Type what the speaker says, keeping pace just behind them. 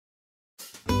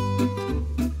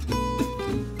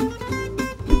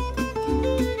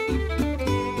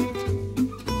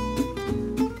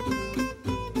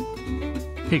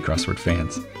Hey Crossword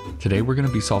fans! Today we're going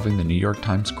to be solving the New York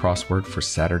Times crossword for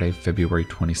Saturday, February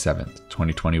 27th,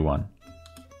 2021.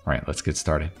 Alright, let's get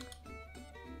started.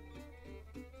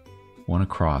 One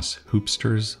across,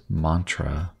 Hoopster's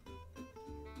mantra.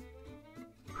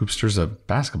 Hoopster's a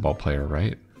basketball player,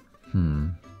 right?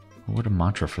 What would a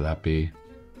mantra for that be?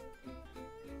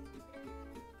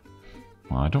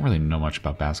 Well, I don't really know much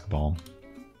about basketball.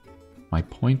 My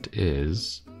point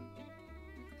is...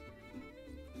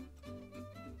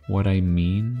 what I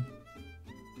mean?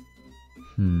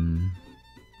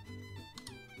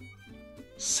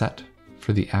 Set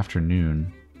for the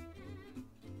afternoon.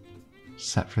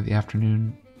 Set for the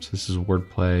afternoon. So this is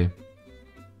wordplay.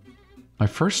 My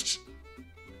first...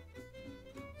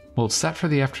 well, set for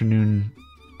the afternoon,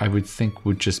 I would think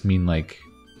would just mean like,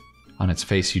 on its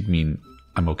face, you'd mean,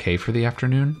 I'm okay for the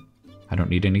afternoon. I don't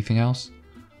need anything else.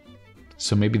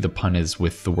 So maybe the pun is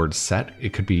with the word set.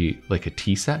 It could be like a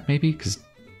tea set, maybe, because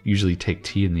usually take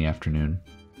tea in the afternoon.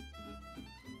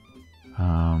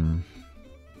 I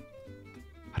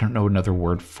don't know another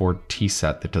word for tea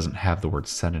set that doesn't have the word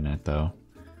set in it, though.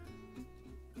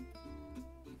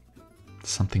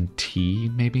 Something tea,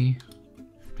 maybe?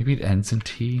 Maybe it ends in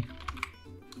T.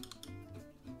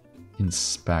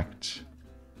 Inspect.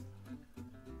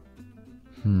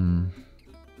 I'm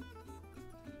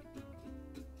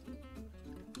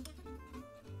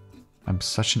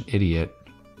such an idiot.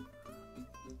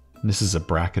 This is a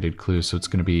bracketed clue, so it's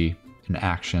going to be an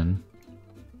action.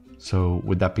 So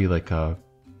would that be like a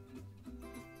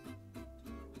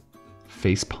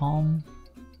face palm?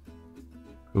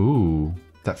 Ooh,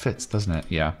 that fits, doesn't it?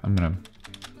 Yeah, I'm gonna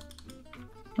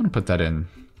put that in.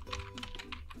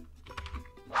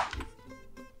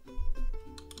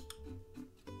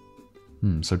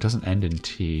 So it doesn't end in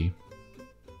T.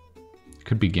 It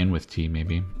could begin with T,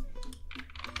 maybe.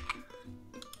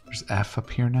 There's F up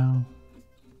here now.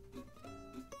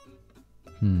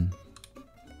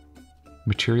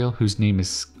 Material whose name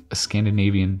is a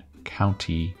Scandinavian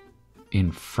county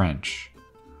in French.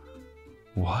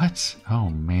 What? Oh,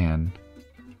 man.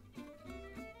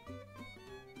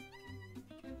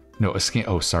 No, a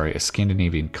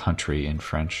Scandinavian country in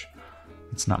French.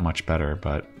 It's not much better,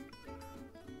 but...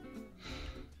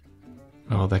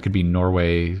 oh, that could be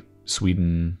Norway,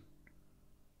 Sweden,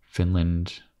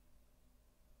 Finland.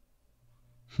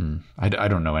 I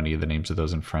don't know any of the names of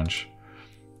those in French.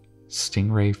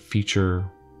 Stingray feature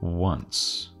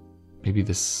once. Maybe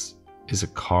this is a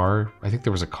car. I think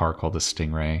there was a car called a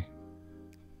Stingray. I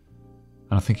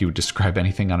don't think you would describe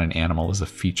anything on an animal as a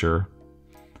feature.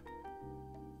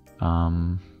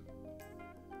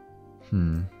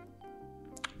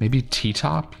 Maybe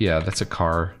T-top? Yeah, that's a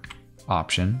car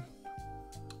option.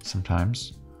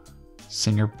 Sometimes.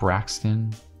 Singer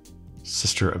Braxton.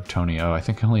 Sister of Tony. Oh, I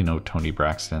think I only know Tony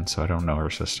Braxton, so I don't know her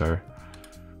sister.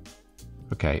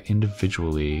 Okay,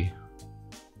 individually.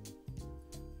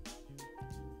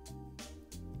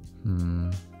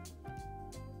 Does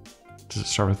it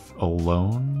start with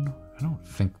alone? I don't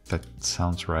think that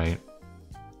sounds right.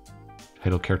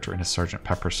 Title character in a Sgt.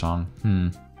 Pepper song.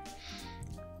 I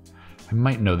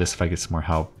might know this if I get some more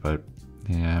help, but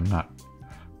yeah, I'm not...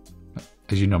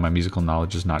 as you know, my musical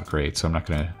knowledge is not great, so I'm not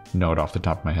going to know it off the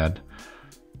top of my head.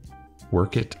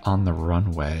 Work it on the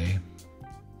runway.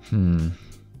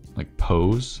 Like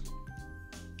pose?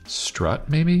 Strut,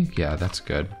 maybe? Yeah, that's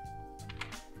good.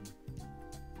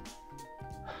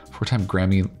 Four-time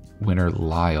Grammy winner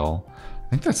Lyle. I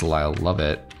think that's Lyle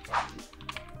Lovett.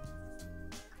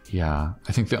 Yeah,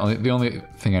 I think the only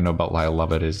thing I know about Lyle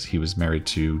Lovett is he was married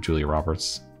to Julia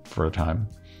Roberts for a time.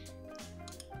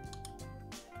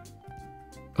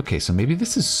 Okay, so maybe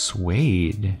this is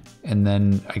suede, and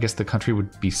then I guess the country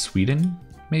would be Sweden,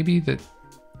 maybe, that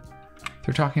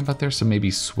they're talking about there. So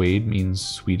maybe suede means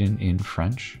Sweden in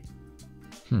French.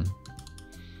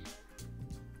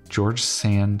 George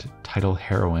Sand, title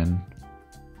heroine.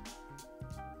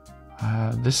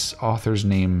 This author's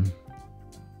name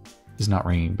is not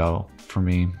ringing a bell for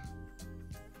me,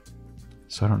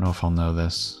 so I don't know if I'll know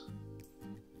this.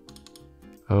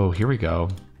 Oh, here we go.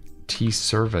 Tea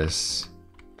service.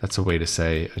 That's a way to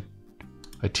say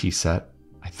a tea set,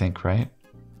 I think, right?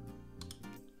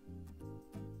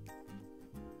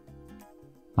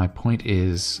 My point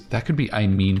is, that could be I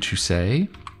mean to say.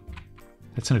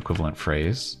 That's an equivalent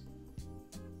phrase.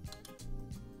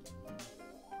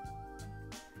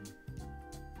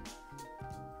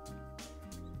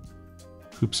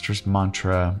 Hoopster's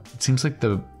mantra. It seems like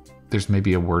there's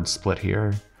maybe a word split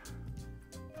here.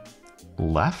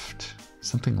 Left?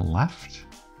 Something left?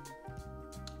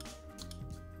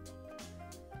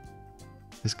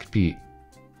 This could be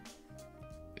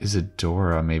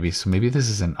Isadora, maybe. So maybe this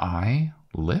is an I?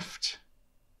 Lift?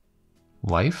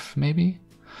 Life, maybe?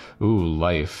 Ooh,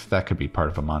 life. That could be part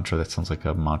of a mantra. That sounds like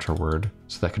a mantra word.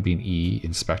 So that could be an E.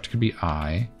 Inspect could be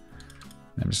I.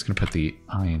 I'm just going to put the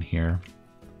I in here.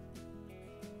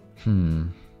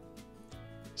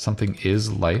 Something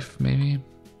is life, maybe?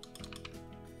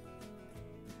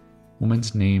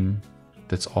 Woman's name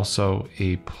that's also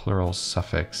a plural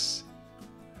suffix.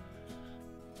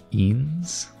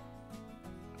 Eans?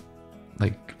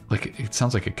 Like it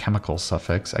sounds like a chemical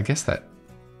suffix. I guess that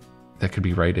could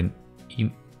be right. And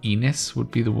Enos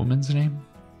would be the woman's name.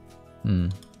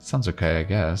 Sounds okay, I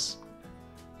guess.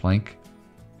 Blank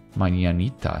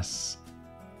Mañanitas.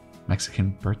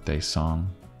 Mexican birthday song.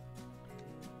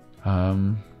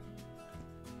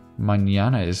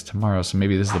 Mañana is tomorrow, so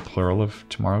maybe this is the plural of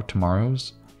tomorrow.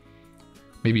 Tomorrows.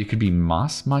 Maybe it could be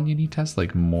más mañanitas,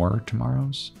 like more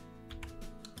tomorrows.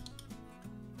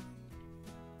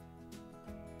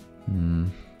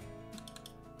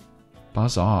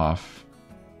 Buzz off.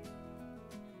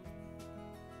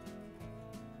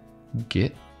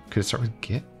 Get? Could it start with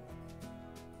get?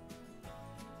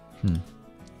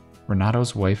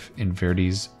 Renato's wife in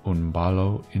Verdi's Un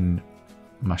ballo in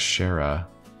Mashera.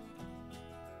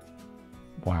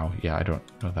 Wow, yeah, I don't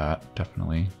know that,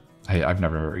 definitely. I've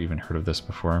never even heard of this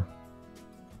before.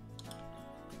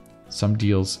 Some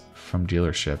deals from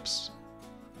dealerships.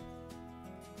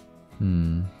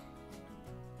 Not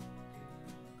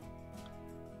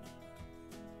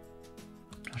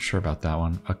sure about that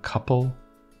one. A couple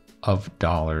of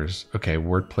dollars. Okay,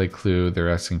 wordplay clue. They're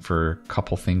asking for a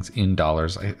couple things in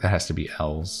dollars. That has to be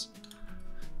L's.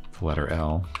 The letter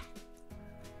L.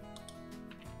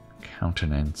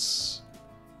 Countenance.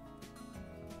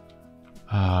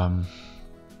 I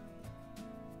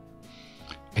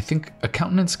think a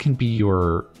countenance can be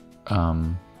your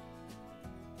I'm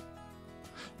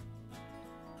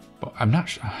not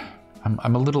sure.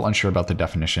 I'm a little unsure about the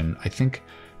definition. I think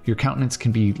your countenance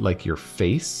can be like your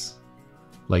face,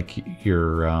 like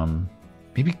your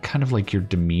maybe kind of like your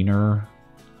demeanor,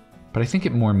 but I think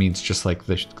it more means just like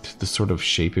the sort of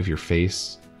shape of your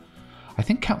face. I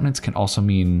think countenance can also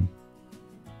mean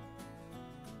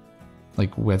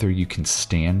like whether you can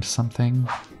stand something.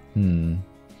 I'm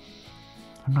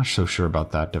not so sure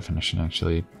about that definition,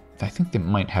 actually. I think they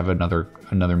might have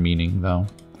another meaning, though.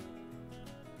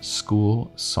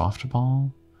 School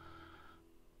softball.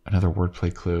 Another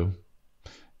wordplay clue.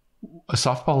 A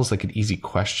softball is like an easy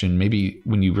question. Maybe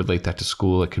when you relate that to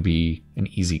school, it could be an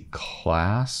easy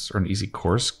class or an easy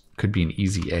course. Could be an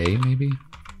easy A, maybe.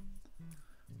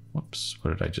 Whoops,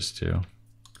 what did I just do?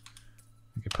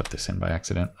 I could put this in by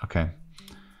accident. Okay.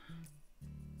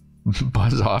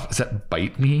 Buzz off. Is that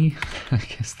bite me? I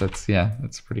guess that's, yeah,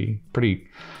 that's pretty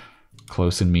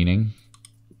close in meaning.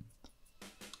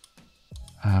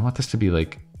 I want this to be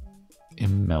like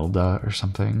Imelda or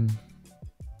something.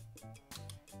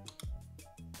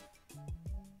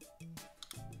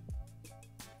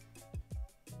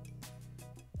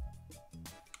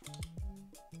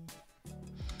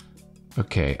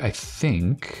 Okay, I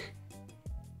think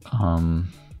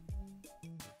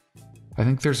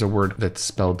there's a word that's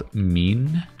spelled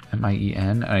mean,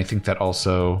 M-I-E-N, and I think that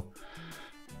also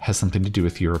has something to do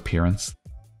with your appearance.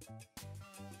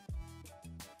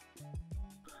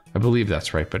 I believe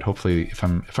that's right, but hopefully if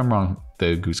I'm wrong,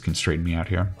 the goose can straighten me out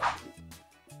here.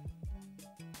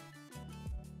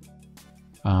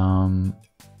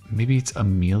 Maybe it's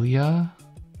Amelia,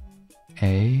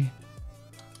 A.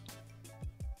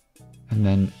 And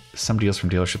then some deals from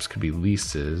dealerships could be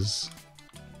leases.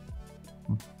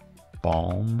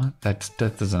 Balm. That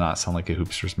does not sound like a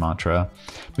hoopster's mantra.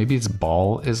 Maybe it's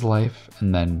ball is life,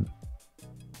 and then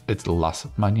it's las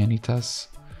mañanitas.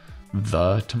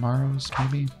 The tomorrows,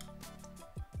 maybe?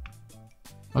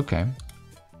 Okay.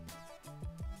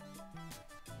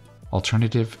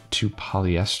 Alternative to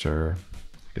polyester.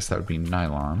 I guess that would be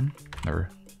nylon or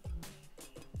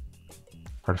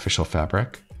artificial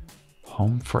fabric.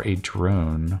 Home for a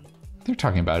drone. They're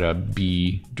talking about a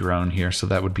bee drone here, so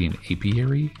that would be an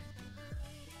apiary.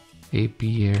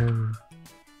 Apiary.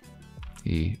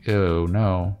 Oh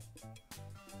no.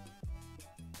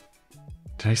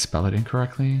 Did I spell it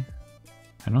incorrectly?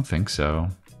 I don't think so.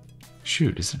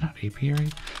 Shoot, is it not apiary?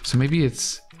 So maybe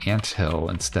it's anthill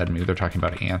instead. Maybe they're talking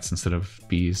about ants instead of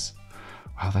bees.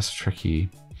 Wow, that's tricky.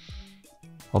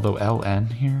 Although LN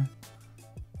here.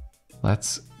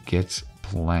 Let's get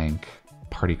blank.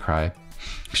 Party cry.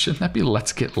 Shouldn't that be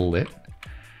let's get lit?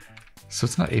 So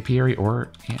it's not apiary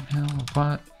or anthill?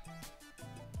 What?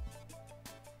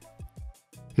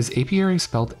 Is apiary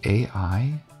spelled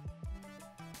A-I?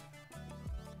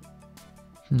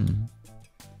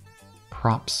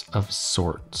 Props of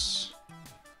sorts.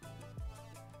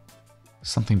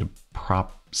 Something to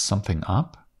prop something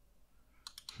up?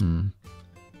 In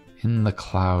the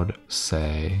cloud,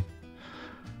 say.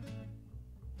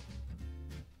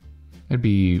 It'd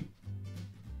be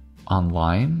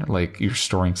online, like you're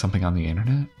storing something on the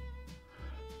internet.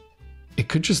 It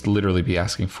could just literally be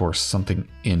asking for something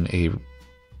in a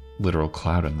literal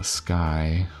cloud in the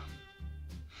sky.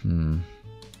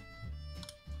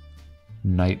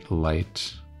 Night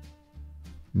light.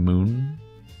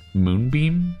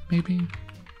 Moonbeam, maybe?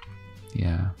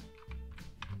 Yeah.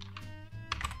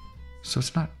 So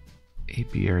it's not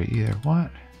apiary either.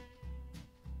 What?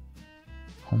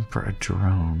 Home for a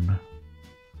drone.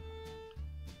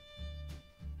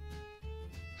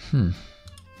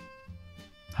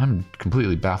 I'm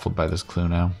completely baffled by this clue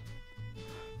now.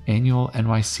 Annual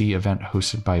NYC event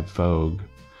hosted by Vogue.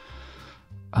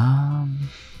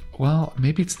 Well,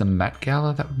 maybe it's the Met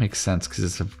Gala. That would make sense because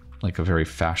it's like a very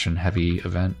fashion-heavy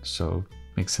event, so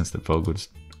it makes sense that Vogue would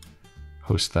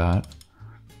host that.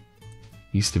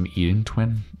 East of Eden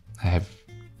Twin. I have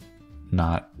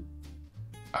not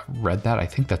read that. I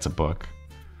think that's a book.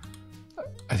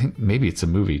 I think maybe it's a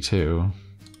movie too.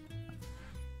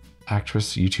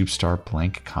 Actress, YouTube star,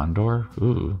 Blank Condor.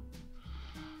 Ooh.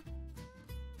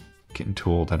 Getting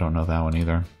too old. I don't know that one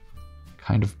either.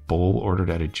 Kind of bowl ordered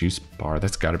at a juice bar.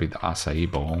 That's got to be the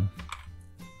acai bowl.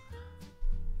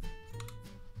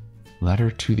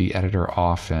 Letter to the editor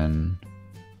often.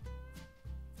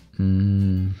 A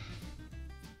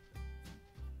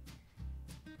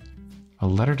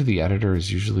letter to the editor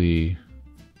is usually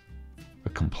a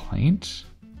complaint,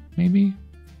 maybe?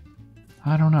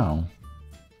 I don't know.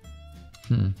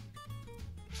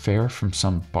 Fare from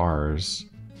some bars.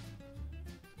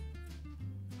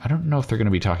 I don't know if they're going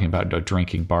to be talking about a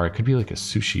drinking bar. It could be like a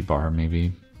sushi bar,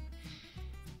 maybe.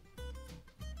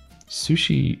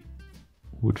 Sushi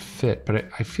would fit, but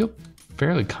I feel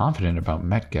fairly confident about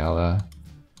Met Gala.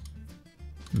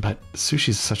 But sushi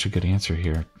is such a good answer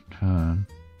here.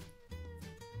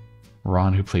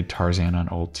 Ron, who played Tarzan on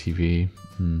old TV.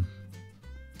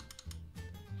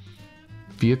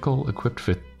 Vehicle equipped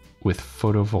with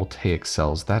photovoltaic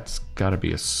cells. That's got to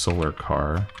be a solar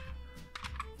car.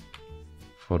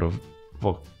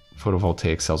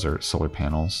 Photovoltaic cells are solar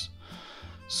panels.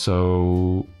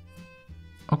 So,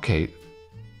 okay.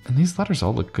 And these letters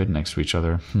all look good next to each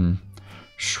other.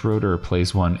 Schroeder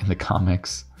plays one in the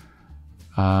comics.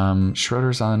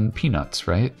 Schroeder's on Peanuts,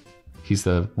 right? He's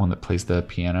the one that plays the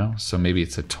piano. So maybe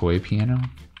it's a toy piano.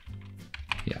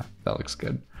 Yeah, that looks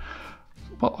good.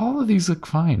 Well, all of these look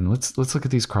fine. Let's look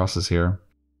at these crosses here.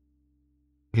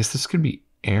 I guess this could be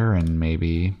Aaron,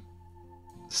 maybe.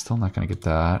 Still not going to get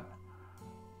that.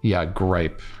 Yeah,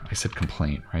 gripe. I said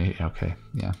complaint, right? Okay,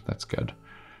 yeah, that's good.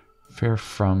 Fare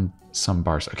from some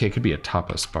bars. Okay, it could be a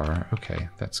tapas bar. Okay,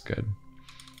 that's good.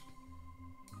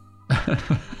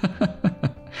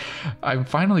 I'm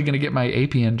finally going to get my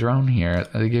Apian drone here.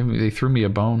 They threw me a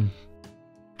bone.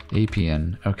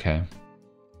 Apian, okay.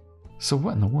 So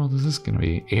what in the world is this going to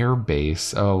be? Air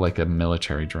base. Oh, like a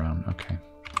military drone. Okay.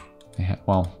 Yeah,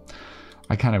 well,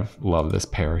 I kind of love this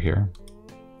pair here.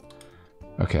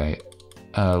 Okay.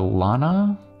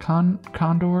 Lana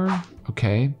Condor.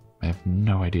 Okay. I have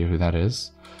no idea who that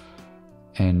is.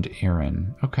 And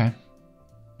Aaron. Okay.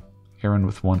 Aaron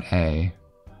with one A.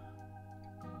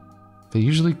 They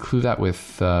usually clue that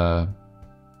with Elvis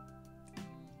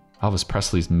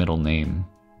Presley's middle name,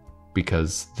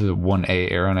 because the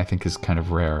 1A Aaron I think is kind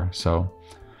of rare. So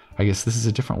I guess this is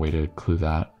a different way to clue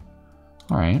that.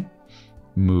 All right.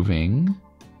 Moving.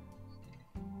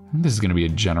 I think this is going to be a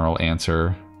general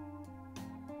answer.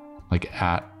 Like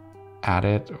at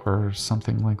it or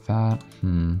something like that.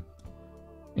 In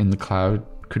the cloud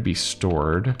could be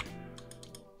stored.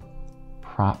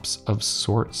 Props of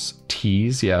sorts.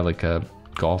 Tees, yeah, like a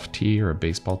golf tee or a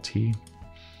baseball tee.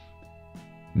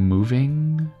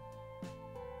 Moving.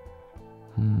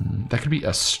 That could be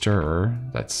a stir.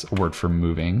 That's a word for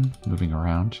moving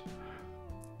around.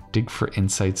 Dig for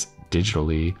insights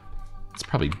digitally. It's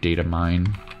probably data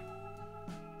mine.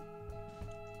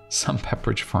 Some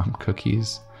Pepperidge Farm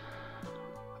cookies.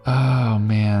 Oh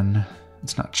man,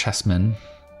 it's not Chessman.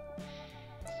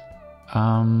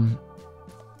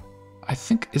 I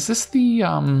think, is this the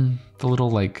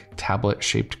little like tablet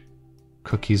shaped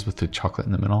cookies with the chocolate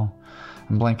in the middle?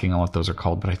 I'm blanking on what those are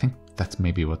called, but I think that's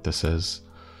maybe what this is.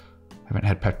 I haven't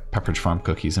had Pepperidge Farm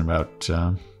cookies in about,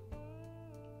 I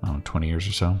don't know, 20 years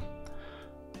or so.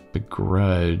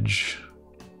 Begrudge.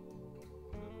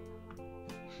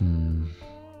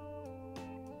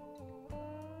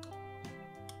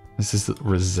 This is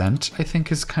resent, I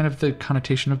think, is kind of the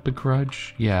connotation of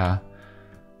begrudge. Yeah.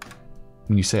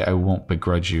 When you say, I won't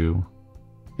begrudge you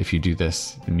if you do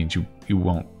this, it means you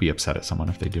won't be upset at someone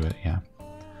if they do it. Yeah.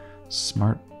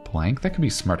 Smart blank? That could be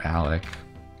smart Alec.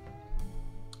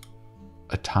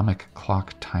 Atomic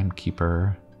clock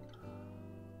timekeeper.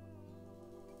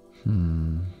 Is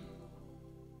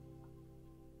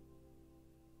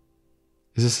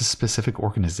this a specific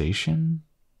organization?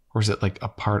 Or is it like a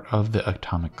part of the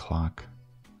atomic clock?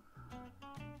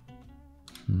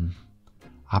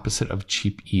 Opposite of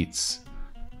cheap eats.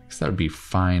 I guess that would be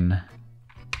fine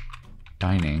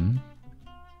dining.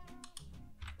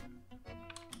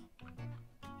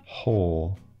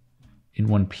 Whole. In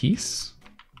one piece?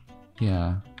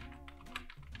 Yeah.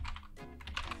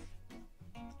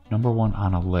 Number one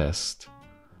on a list.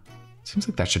 Seems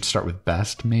like that should start with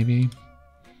best, maybe.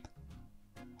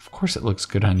 Of course it looks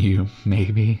good on you,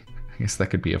 maybe. I guess that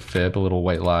could be a fib, a little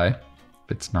white lie, if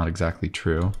it's not exactly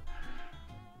true.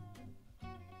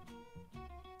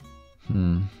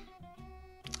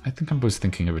 I think I was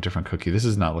thinking of a different cookie. This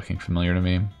is not looking familiar to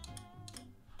me.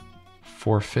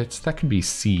 Forfeits, that could be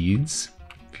seeds.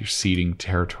 If you're ceding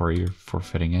territory, you're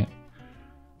forfeiting it.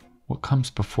 What comes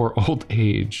before old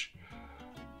age?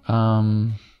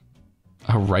 A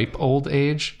ripe old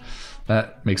age?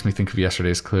 That makes me think of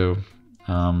yesterday's clue.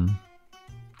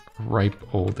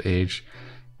 Ripe old age.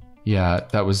 Yeah,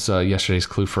 that was yesterday's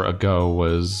clue for a go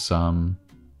was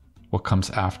what comes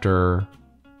after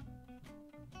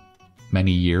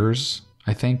many years,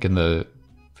 I think. And the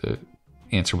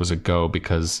answer was a go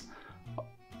because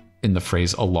in the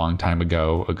phrase a long time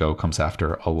ago, a go comes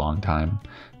after a long time.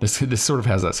 This sort of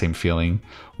has that same feeling.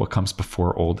 What comes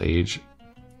before old age?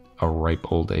 A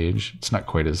ripe old age. It's not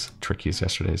quite as tricky as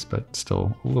yesterday's, but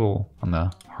still a little on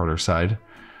the harder side.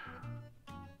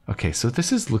 Okay, so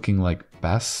this is looking like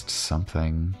best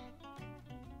something.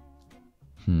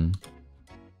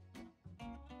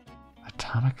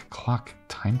 Atomic clock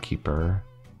timekeeper.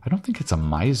 I don't think it's a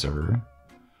miser.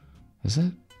 Is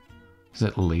it? Is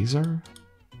it laser?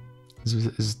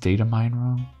 Is data mine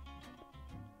wrong?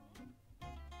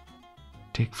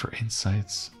 Take for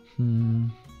insights.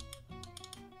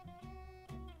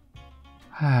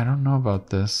 I don't know about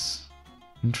this.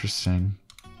 Interesting.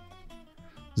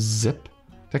 Zip.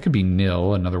 That could be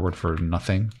nil, another word for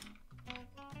nothing.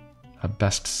 A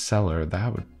bestseller.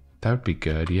 That would be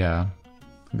good. Yeah.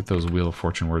 Look at those Wheel of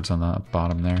Fortune words on the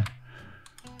bottom there.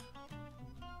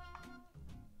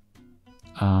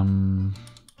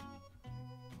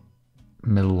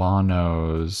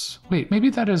 Milanos. Wait, maybe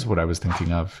that is what I was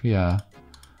thinking of. Yeah.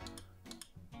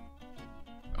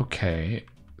 Okay.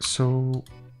 So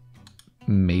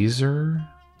Mazer?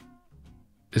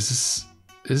 Is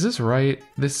this right?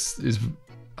 This is,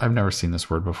 I've never seen this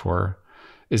word before.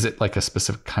 Is it like a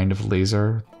specific kind of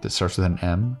laser that starts with an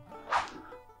M?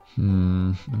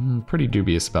 I'm pretty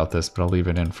dubious about this, but I'll leave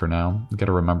it in for now. Got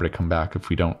to remember to come back if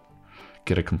we don't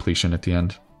get a completion at the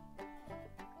end.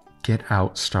 Get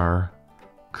Out star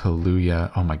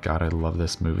Kaluuya. Oh my god, I love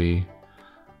this movie.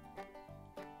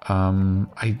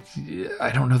 I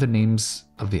don't know the names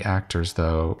of the actors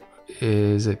though.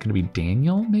 Is it going to be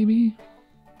Daniel maybe?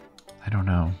 I don't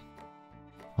know.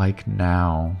 Like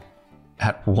now.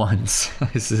 At once.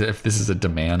 If this is a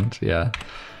demand, yeah.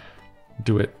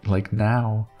 Do it like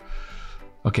now.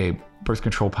 Okay, birth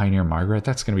control pioneer Margaret.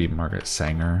 That's going to be Margaret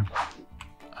Sanger.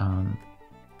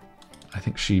 I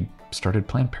think she started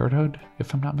Planned Parenthood,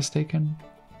 if I'm not mistaken.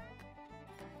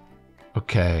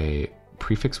 Okay,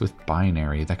 prefix with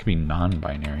binary. That could be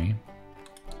non-binary.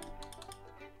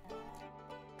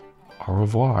 Au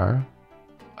revoir.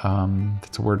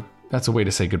 That's a word. That's a way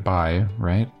to say goodbye,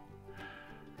 right?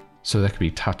 So that could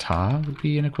be ta-ta would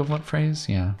be an equivalent phrase.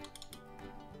 Yeah.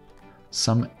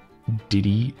 Some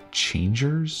ditty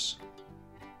changers.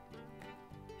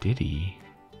 Ditty.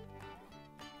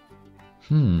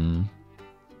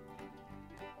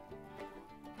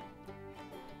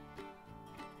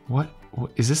 What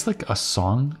is this, like a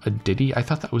song? A ditty? I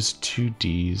thought that was 2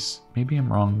 D's. Maybe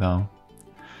I'm wrong though.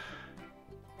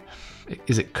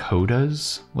 Is it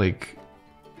codas? Like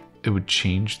it would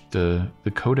change the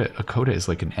coda. A coda is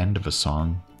like an end of a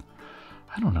song.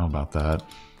 I don't know about that.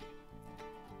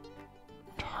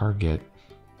 Target.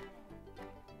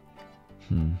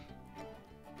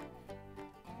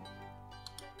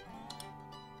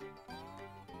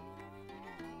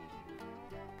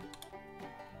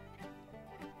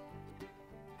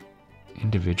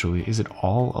 Individually, is it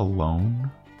all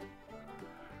alone?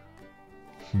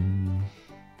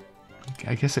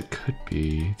 I guess it could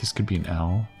be. This could be an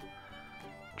L.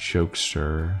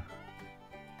 Jokester.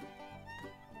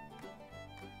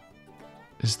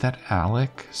 Is that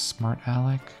Alec? Smart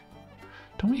Alec?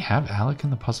 Don't we have Alec in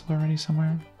the puzzle already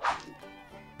somewhere?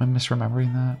 Am I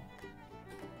misremembering that?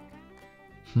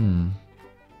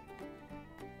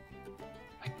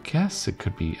 I guess it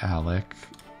could be Alec.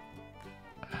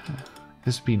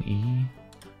 This would be an E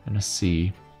and a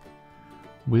C.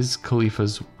 Wiz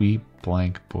Khalifa's We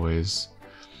Blank Boys.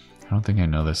 I don't think I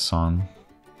know this song.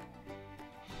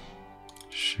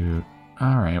 Shoot.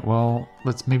 Alright, well,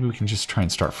 maybe we can just try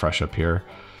and start fresh up here.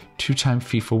 2-time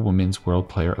FIFA Women's World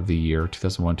Player of the Year,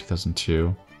 2001,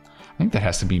 2002. I think that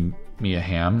has to be Mia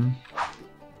Hamm.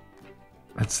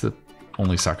 That's the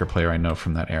only soccer player I know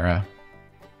from that era.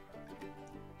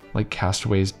 Like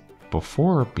Castaways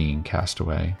before being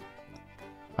Castaway.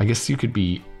 I guess you could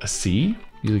be a C.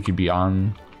 You could be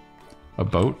on a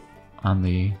boat on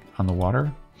the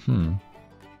water.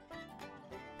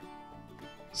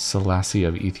 Selassie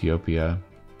of Ethiopia.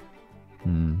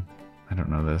 I don't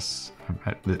know this.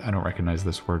 I don't recognize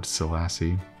this word,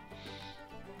 Selassie.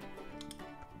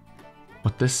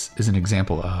 What this is an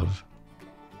example of.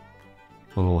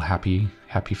 A little happy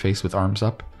face with arms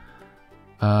up.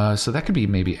 So that could be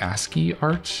maybe ASCII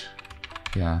art.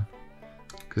 Yeah.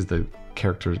 Because the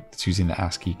character, it's using the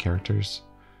ASCII characters.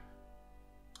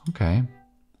 Okay.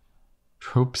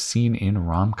 Trope seen in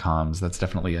rom-coms. That's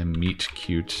definitely a meet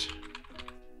cute.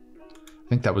 I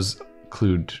think that was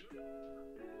clued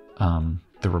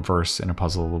the reverse in a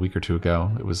puzzle a week or two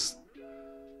ago. It was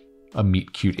a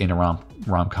meet cute in a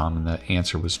rom-com, and the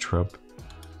answer was trope.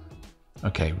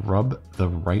 Okay, rub the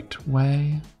right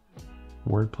way.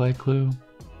 Wordplay clue.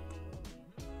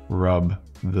 Rub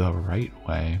the right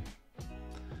way.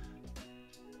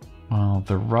 Well,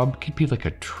 the rub could be like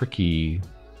a tricky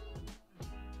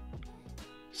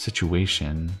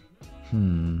situation.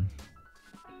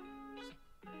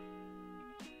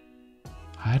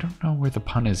 I don't know where the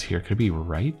pun is here. Could it be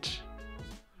right?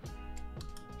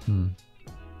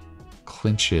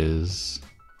 Clinches.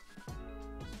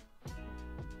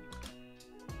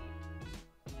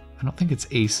 I don't think it's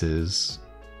aces.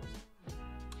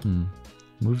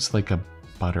 Moves like a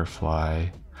butterfly.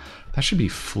 That should be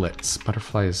flits.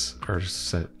 Butterflies are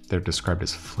they're described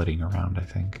as flitting around, I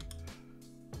think.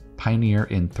 Pioneer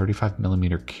in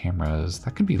 35mm cameras.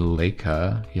 That could be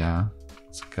Leica. Yeah,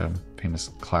 it's like a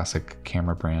famous classic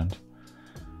camera brand.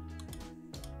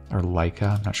 Or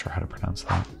Leica. I'm not sure how to pronounce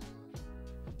that.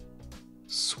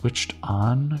 Switched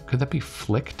on. Could that be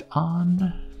flicked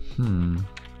on?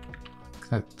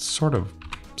 That sort of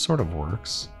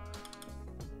works.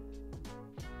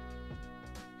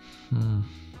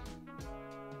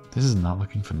 This is not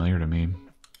looking familiar to me.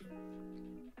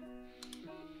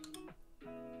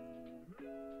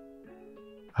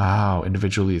 Oh,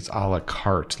 individually it's a la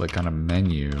carte, like on a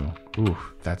menu. Ooh,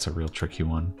 that's a real tricky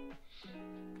one.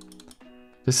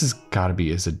 This has got to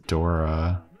be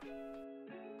Isadora.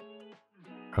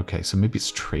 Okay, so maybe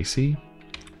it's Tracy.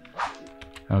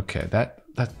 Okay, that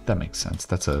makes sense.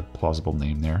 That's a plausible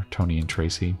name there. Tony and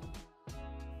Tracy.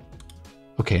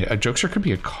 Okay, a jokester could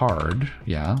be a card.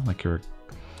 Yeah, like you're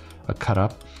a cut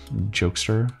up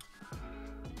jokester.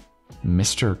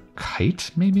 Mr.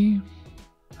 Kite, maybe?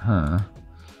 Huh.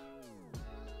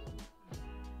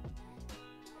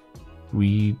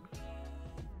 We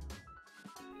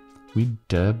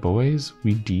da boys?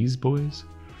 We D's boys?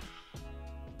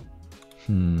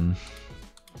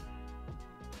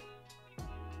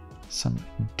 Some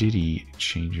ditty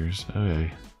changers.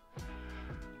 Okay.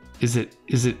 Is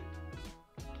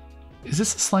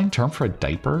this a slang term for a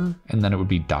diaper? And then it would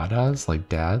be dadas, like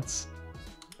dads?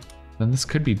 Then this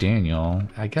could be Daniel.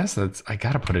 I guess I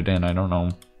gotta put it in. I don't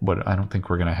know I don't think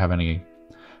we're gonna have any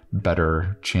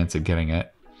better chance at getting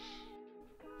it.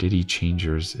 Ditty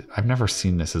changers. I've never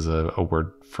seen this as a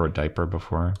word for a diaper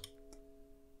before.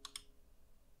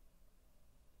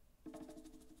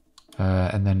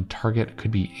 And then target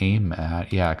could be aim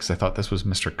at. Yeah, because I thought this was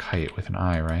Mr. Kite with an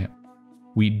I, right?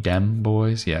 We dem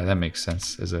boys. Yeah, that makes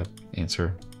sense as an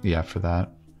answer. Yeah, for that.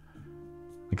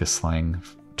 Like a slang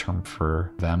term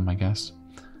for them, I guess.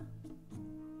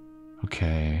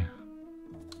 Okay.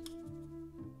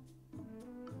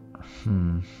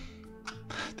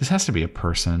 This has to be a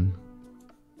person.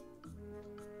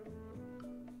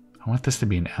 I want this to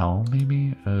be an L,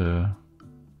 maybe?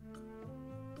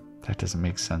 That doesn't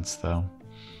make sense, though.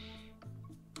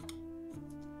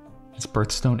 Its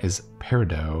birthstone is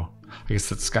Peridot. I guess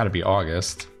that's got to be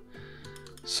August.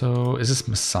 So, is this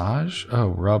massage? Oh,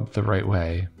 rub the right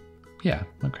way. Yeah,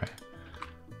 okay.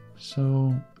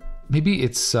 So, maybe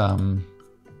it's 2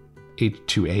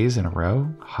 A's in a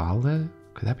row? Halle?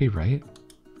 Could that be right?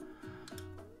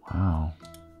 Wow.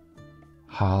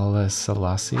 Halle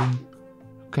Selassie?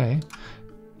 Okay.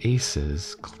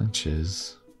 Aces,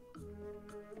 clinches.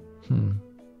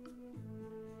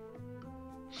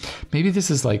 Maybe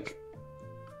this is like,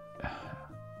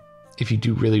 if you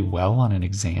do really well on an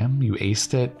exam, you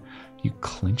aced it, you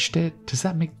clinched it. Does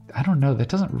that make, I don't know. That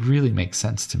doesn't really make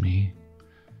sense to me.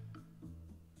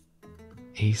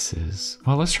 Aces.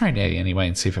 Well, let's try an A anyway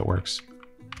and see if it works.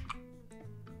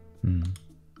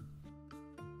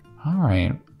 All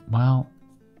right. Well,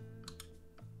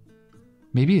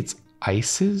 maybe it's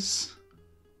ices.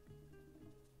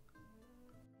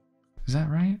 Is that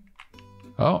right?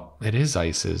 Oh, it is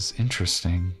ices.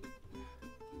 Interesting.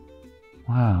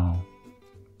 Wow.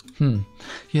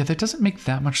 Yeah, that doesn't make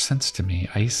that much sense to me.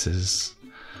 Ices,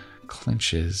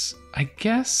 clinches. I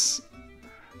guess,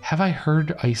 have I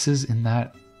heard ices in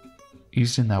that,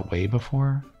 used in that way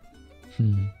before?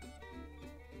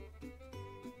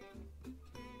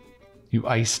 You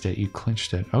iced it, you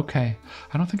clinched it. Okay.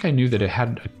 I don't think I knew that it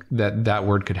had, that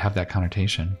word could have that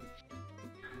connotation.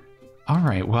 All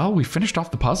right, well, we finished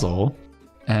off the puzzle.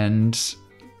 And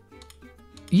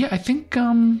yeah, I think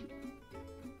I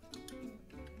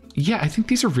think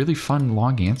these are really fun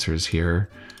long answers here.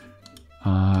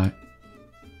 Yeah,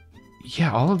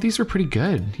 all of these are pretty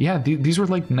good. Yeah, these were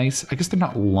like nice. I guess they're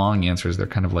not long answers. They're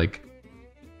kind of like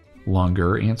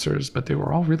longer answers, but they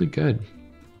were all really good.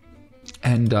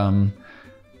 And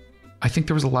I think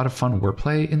there was a lot of fun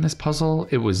wordplay in this puzzle.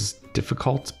 It was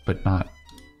difficult, but not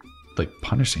like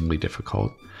punishingly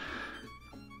difficult.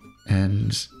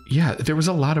 And yeah, there was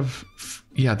a lot of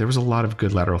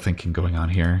good lateral thinking going on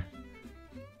here.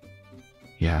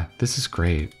 Yeah, this is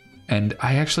great. And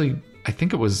I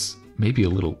think it was maybe a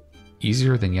little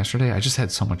easier than yesterday. I just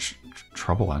had so much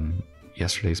trouble on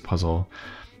yesterday's puzzle.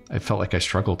 I felt like I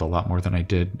struggled a lot more than I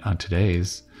did on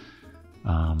today's.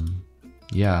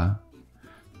 Yeah.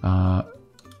 A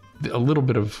little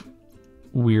bit of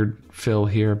weird fill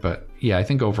here, but yeah, I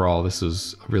think overall this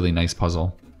was a really nice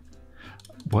puzzle.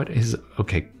 What is,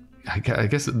 okay, I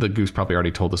guess the goose probably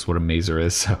already told us what a mazer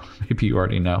is, so maybe you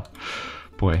already know.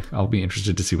 Boy, I'll be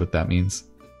interested to see what that means.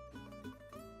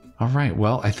 All right,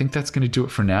 well, I think that's going to do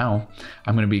it for now.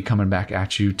 I'm going to be coming back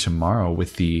at you tomorrow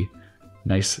with the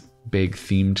nice big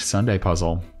themed Sunday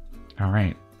puzzle. All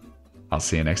right, I'll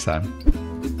see you next time.